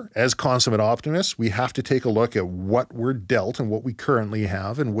entrepreneur, as consummate optimists, we have to take a look at what we're dealt and what we currently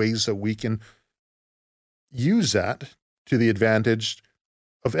have and ways that we can use that to the advantage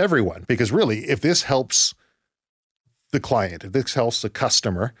of everyone. Because really, if this helps the client, if this helps the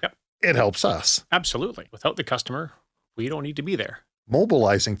customer, yep, it helps us. Absolutely. Without the customer, we don't need to be there.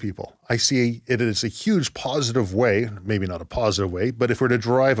 Mobilizing people. I see it as a huge positive way, maybe not a positive way, but if we're to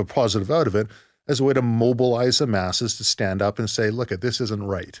derive a positive out of it, as a way to mobilize the masses to stand up and say, look, this isn't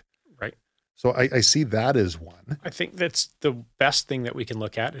right. Right. So I see that as one. I think that's the best thing that we can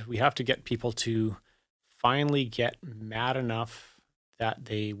look at. We have to get people to finally get mad enough that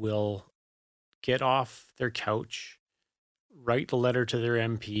they will get off their couch, write a letter to their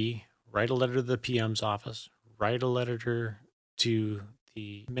MP, write a letter to the PM's office, write a letter to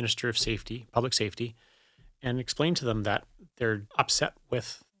the Minister of Safety, Public Safety, and explain to them that they're upset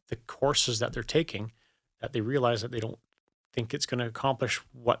with the courses that they're taking, that they realize that they don't think it's going to accomplish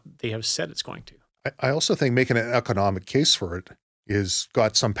what they have said it's going to. I also think making an economic case for it is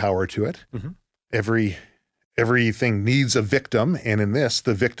got some power to it. Mm-hmm. Everything needs a victim. And in this,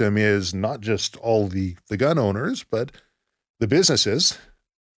 the victim is not just all the gun owners, but the businesses.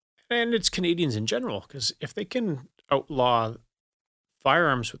 And it's Canadians in general, because if they can outlaw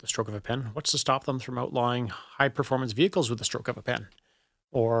firearms with the stroke of a pen, what's to stop them from outlawing high-performance vehicles with the stroke of a pen?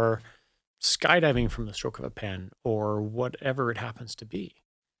 Or skydiving from the stroke of a pen, or whatever it happens to be.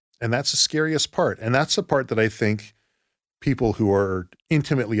 And that's the scariest part. And that's the part that I think people who are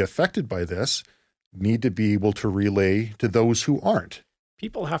intimately affected by this need to be able to relay to those who aren't.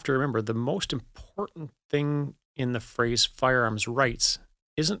 People have to remember the most important thing in the phrase firearms rights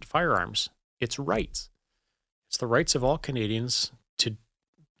isn't firearms, it's rights. It's the rights of all Canadians to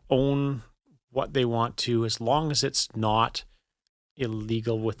own what they want to, as long as it's not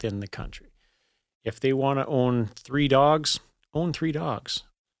illegal within the country. If they want to own 3 dogs, own 3 dogs.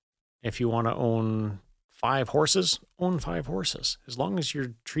 If you want to own 5 horses, own 5 horses. As long as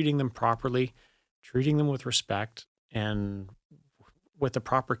you're treating them properly, treating them with respect, and with the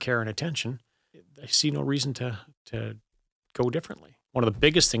proper care and attention, I see no reason to go differently. One of the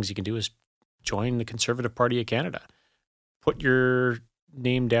biggest things you can do is join the Conservative Party of Canada. Put your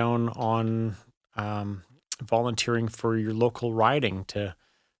name down on volunteering for your local riding to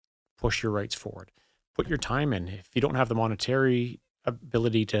push your rights forward. Put your time in. If you don't have the monetary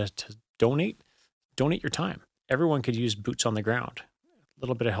ability to donate your time. Everyone could use boots on the ground. A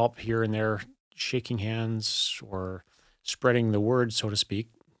little bit of help here and there, shaking hands or spreading the word, so to speak,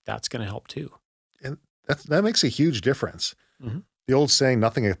 that's going to help too. And that makes a huge difference. Mm-hmm. The old saying,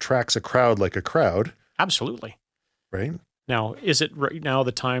 nothing attracts a crowd like a crowd. Absolutely. Right? Now, is it right now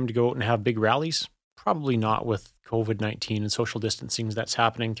the time to go out and have big rallies? Probably not with COVID-19 and social distancing that's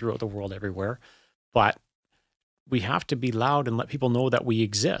happening throughout the world everywhere. But we have to be loud and let people know that we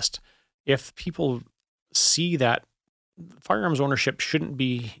exist. If people see that firearms ownership shouldn't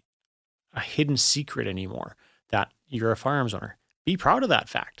be a hidden secret anymore, that you're a firearms owner, be proud of that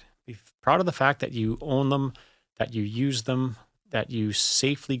fact. Be proud of the fact that you own them, that you use them, that you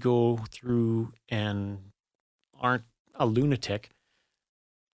safely go through and aren't a lunatic.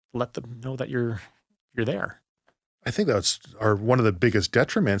 Let them know that you're there. I think that's one of the biggest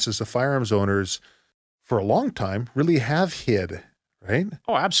detriments is the firearms owners for a long time really have hid, right?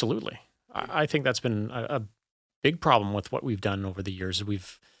 Oh, absolutely. I think that's been a big problem with what we've done over the years.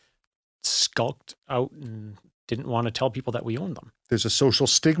 We've skulked out and didn't want to tell people that we own them. There's a social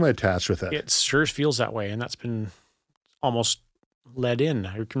stigma attached with it. It sure feels that way, and that's been almost led in.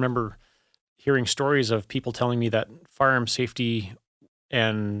 I can remember hearing stories of people telling me that firearm safety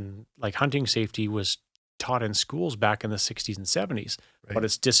and like hunting safety was taught in schools back in the 60s and 70s, but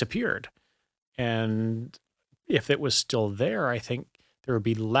it's disappeared. And if it was still there, I think there would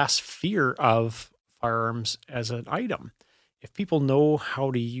be less fear of firearms as an item. If people know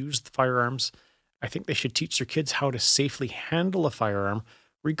how to use the firearms, I think they should teach their kids how to safely handle a firearm,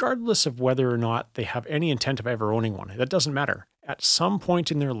 regardless of whether or not they have any intent of ever owning one. That doesn't matter. At some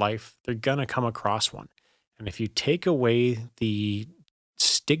point in their life, they're going to come across one. And if you take away the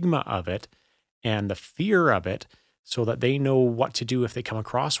stigma of it and the fear of it so that they know what to do if they come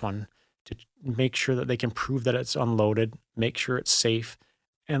across one, to make sure that they can prove that it's unloaded, make sure it's safe,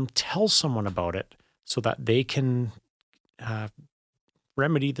 and tell someone about it so that they can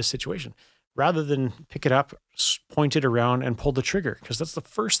remedy the situation rather than pick it up, point it around, and pull the trigger, because that's the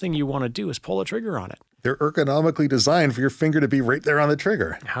first thing you want to do is pull a trigger on it. They're ergonomically designed for your finger to be right there on the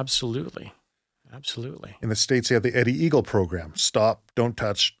trigger. Absolutely. Absolutely. In the States, they have the Eddie Eagle program. Stop, don't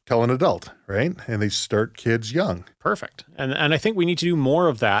touch, tell an adult, right? And they start kids young. Perfect. And I think we need to do more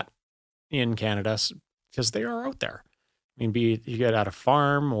of that in Canada because they are out there. I mean, be it you get at a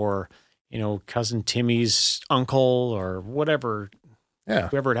farm or, cousin Timmy's uncle or whatever,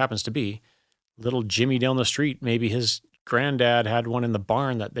 whoever it happens to be, little Jimmy down the street, maybe his granddad had one in the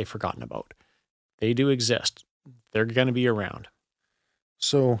barn that they've forgotten about. They do exist. They're going to be around.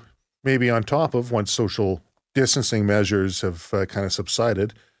 So maybe on top of once social distancing measures have kind of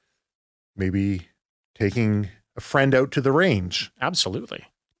subsided, maybe taking a friend out to the range. Absolutely.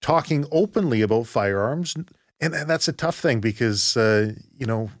 Talking openly about firearms. And that's a tough thing because, I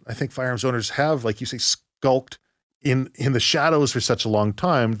think firearms owners have, like you say, skulked in the shadows for such a long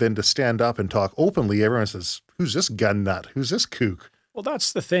time. Then to stand up and talk openly, everyone says, who's this gun nut? Who's this kook? Well,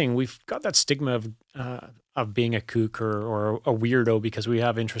 that's the thing. We've got that stigma of being a kook or a weirdo because we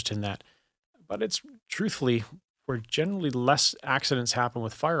have interest in that. But it's truthfully, where generally less accidents happen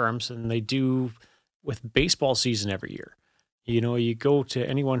with firearms than they do with baseball season every year. You go to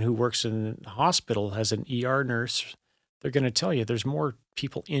anyone who works in a hospital as an ER nurse, they're going to tell you there's more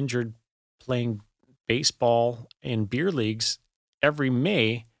people injured playing baseball in beer leagues every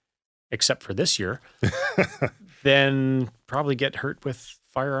May, except for this year, than probably get hurt with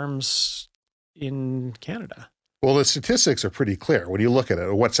firearms in Canada. Well, the statistics are pretty clear when you look at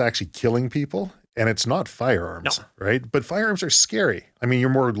it, what's actually killing people, and it's not firearms, right? But firearms are scary. I mean, you're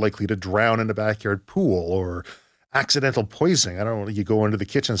more likely to drown in a backyard pool or accidental poisoning. I don't know, you go into the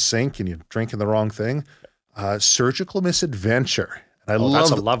kitchen sink and you're drinking the wrong thing. Surgical misadventure. And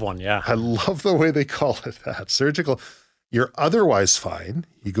that's a love one, yeah. I love the way they call it that. Surgical. You're otherwise fine.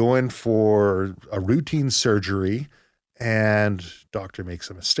 You go in for a routine surgery and doctor makes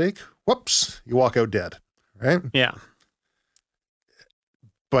a mistake. Whoops, you walk out dead, right? Yeah.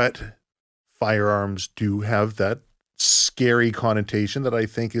 But firearms do have that scary connotation that I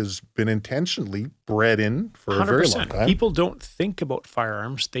think has been intentionally bred in for 100%. A very long time. People don't think about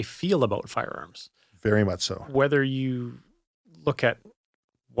firearms. They feel about firearms. Very much so. Whether you look at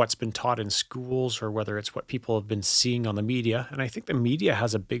what's been taught in schools or whether it's what people have been seeing on the media. And I think the media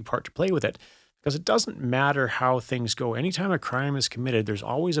has a big part to play with it because it doesn't matter how things go. Anytime a crime is committed, there's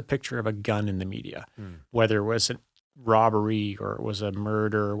always a picture of a gun in the media, whether it was a robbery or it was a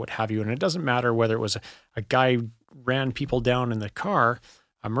murder or what have you. And it doesn't matter whether it was a guy ran people down in the car,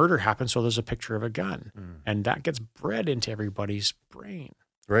 a murder happened, so there's a picture of a gun. And that gets bred into everybody's brain.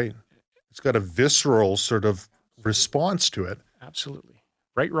 Right. It's got a visceral sort of response to it. Absolutely.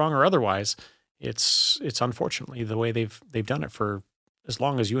 Right, wrong, or otherwise, it's unfortunately the way they've done it for as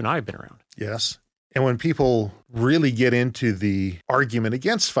long as you and I have been around. Yes. And when people really get into the argument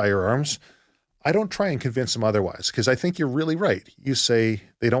against firearms, I don't try and convince them otherwise because I think you're really right. You say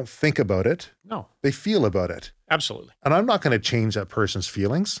they don't think about it. No. They feel about it. Absolutely. And I'm not going to change that person's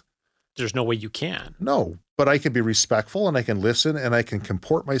feelings. There's no way you can. No, but I can be respectful and I can listen and I can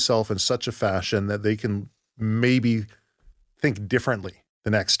comport myself in such a fashion that they can maybe think differently the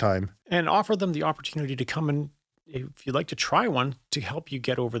next time. And offer them the opportunity to come and, if you'd like to try one, to help you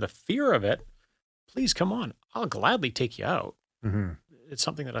get over the fear of it, please come on. I'll gladly take you out. Mm-hmm. It's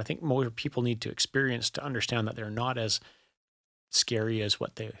something that I think more people need to experience to understand that they're not as scary as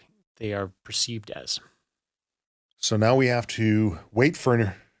what they are perceived as. So now we have to wait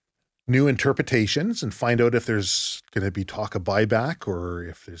for new interpretations and find out if there's going to be talk of buyback or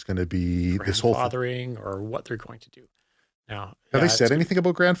if there's going to be this whole grandfathering or what they're going to do. Now, Have they said anything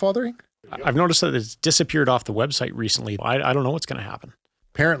about grandfathering? I've noticed that it's disappeared off the website recently. I don't know what's going to happen.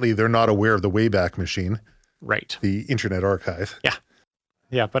 Apparently, they're not aware of the Wayback Machine, Right? the Internet Archive.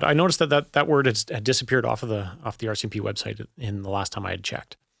 Yeah. But I noticed that word had disappeared off the RCMP website in the last time I had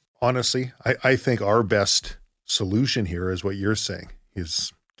checked. Honestly, I think our best solution here is what you're saying,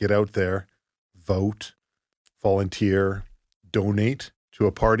 is get out there, vote, volunteer, donate to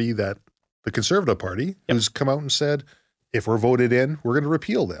a party that the Conservative Party who's come out and said, if we're voted in, we're going to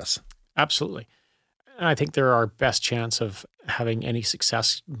repeal this. Absolutely. And I think they're our best chance of having any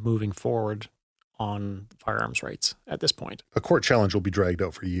success moving forward on firearms rights at this point. A court challenge will be dragged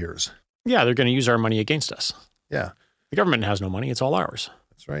out for years. Yeah, they're going to use our money against us. Yeah. The government has no money. It's all ours.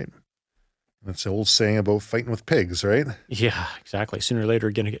 That's right. That's the old saying about fighting with pigs, right? Yeah, exactly. Sooner or later,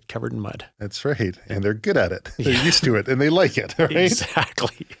 you're going to get covered in mud. That's right. And they're good at it. They're used to it and they like it, right?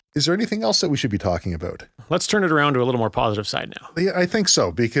 Exactly. Is there anything else that we should be talking about? Let's turn it around to a little more positive side now. Yeah, I think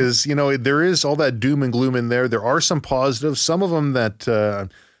so, because, there is all that doom and gloom in there. There are some positives, some of them that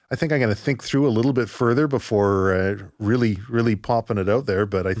I think I'm going to think through a little bit further before really, really popping it out there.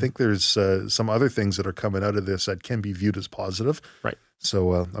 But I think there's some other things that are coming out of this that can be viewed as positive. Right.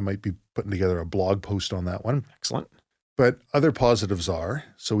 So I might be putting together a blog post on that one. Excellent. But other positives are,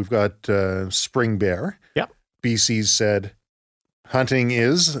 so we've got spring bear. Yep. BC's said hunting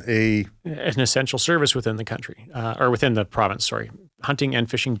is an essential service within the country, or within the province, sorry. Hunting and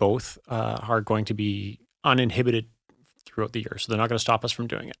fishing both are going to be uninhibited throughout the year. So they're not going to stop us from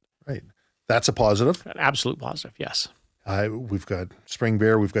doing it. Right. That's a positive. An absolute positive, yes. We've got spring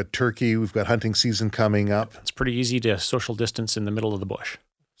bear, we've got turkey, we've got hunting season coming up. It's pretty easy to social distance in the middle of the bush.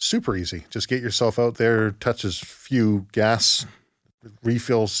 Super easy. Just get yourself out there, touch as few gas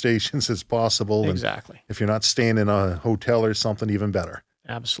refill stations as possible. Exactly. And if you're not staying in a hotel or something, even better.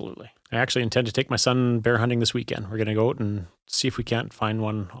 Absolutely. I actually intend to take my son bear hunting this weekend. We're going to go out and see if we can't find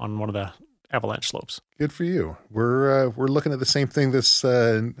one on one of the avalanche slopes. Good for you. We're looking at the same thing this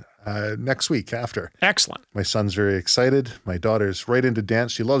next week after. Excellent. My son's very excited. My daughter's right into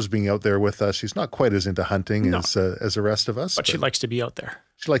dance. She loves being out there with us. She's not quite as into hunting as the rest of us. But she likes to be out there.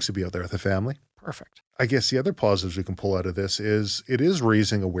 She likes to be out there with the family. Perfect. I guess the other positives we can pull out of this is it is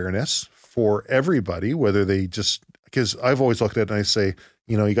raising awareness for everybody, whether they just, because I've always looked at it and I say,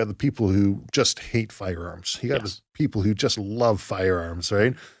 you got the people who just hate firearms. You got the people who just love firearms,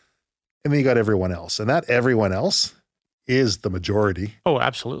 right? And then you got everyone else. And that everyone else is the majority. Oh,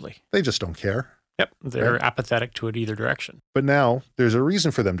 absolutely. They just don't care. Yep. They're apathetic to it either direction. But now there's a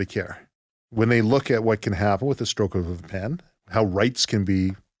reason for them to care. When they look at what can happen with the stroke of a pen, how rights can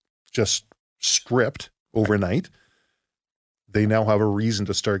be just stripped overnight, they now have a reason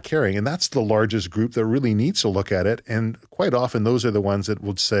to start caring. And that's the largest group that really needs to look at it. And quite often those are the ones that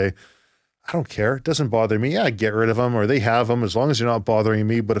would say, I don't care. It doesn't bother me. Yeah, get rid of them, or they have them as long as you're not bothering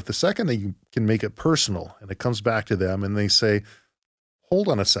me. But if the second they can make it personal and it comes back to them and they say, hold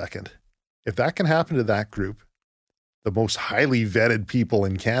on a second, if that can happen to that group, the most highly vetted people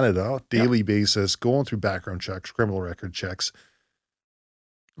in Canada, daily basis, going through background checks, criminal record checks.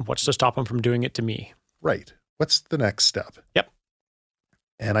 What's to stop them from doing it to me? Right. What's the next step? Yep.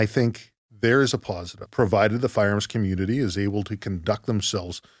 And I think there's a positive, provided the firearms community is able to conduct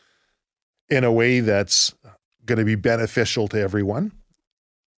themselves in a way that's going to be beneficial to everyone.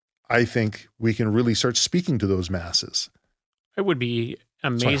 I think we can really start speaking to those masses. It would be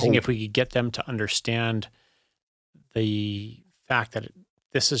amazing if we could get them to understand the fact that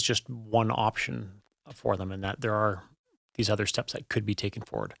this is just one option for them and that there are these other steps that could be taken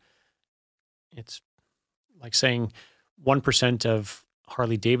forward. It's like saying 1% of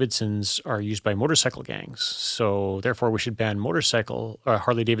Harley Davidsons are used by motorcycle gangs. So therefore we should ban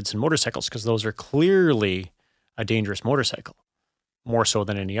Harley Davidson motorcycles because those are clearly a dangerous motorcycle, more so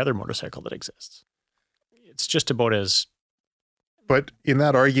than any other motorcycle that exists. It's just about as... But in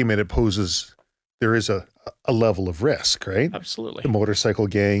that argument, there is a level of risk, right? Absolutely. The motorcycle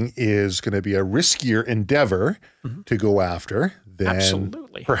gang is going to be a riskier endeavor to go after than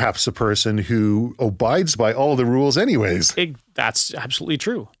perhaps a person who abides by all the rules anyways. That's absolutely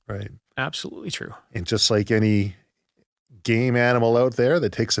true. Right. Absolutely true. And just like any game animal out there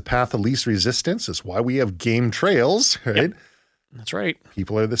that takes a path of least resistance, is why we have game trails, right? Yep. That's right.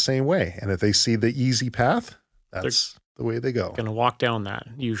 People are the same way. And if they see the easy path, that's the way they go. Going to walk down that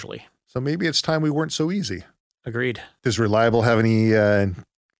usually. So maybe it's time we weren't so easy. Agreed. Does Reliable have any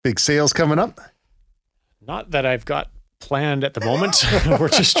big sales coming up? Not that I've got planned at the moment. We're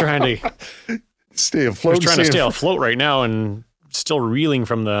just trying to stay afloat. We're trying to stay afloat right now and still reeling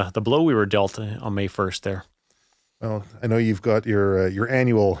from the blow we were dealt on May 1st there. Well, I know you've got your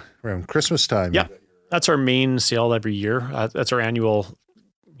annual around Christmas time. Yeah. That's our main sale every year. That's our annual,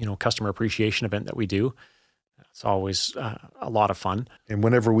 customer appreciation event that we do. It's always a lot of fun. And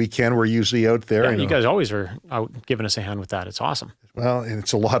whenever we can, we're usually out there. Yeah, you guys always are out giving us a hand with that. It's awesome. Well, and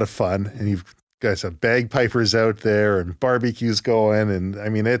it's a lot of fun. And you've guys have bagpipers out there and barbecues going. And I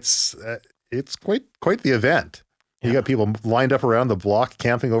mean, it's quite the event. You got people lined up around the block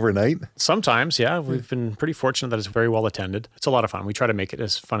camping overnight? Sometimes, yeah. We've been pretty fortunate that it's very well attended. It's a lot of fun. We try to make it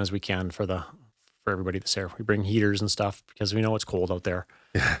as fun as we can for everybody that's there. We bring heaters and stuff because we know it's cold out there.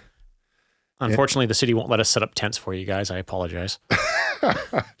 Yeah. Unfortunately, the city won't let us set up tents for you guys. I apologize.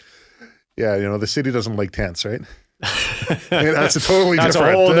 Yeah, the city doesn't like tents, right? That's that's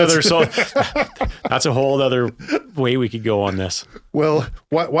a whole other. That's a whole other way we could go on this. Well,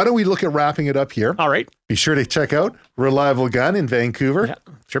 why don't we look at wrapping it up here? All right. Be sure to check out Reliable Gun in Vancouver. Yeah.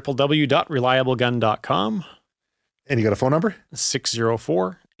 www.reliablegun.com. And you got a phone number?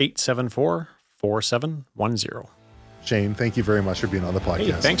 604-874-4710. Shane, thank you very much for being on the podcast.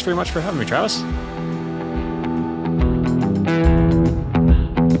 Hey, thanks very much for having me, Travis.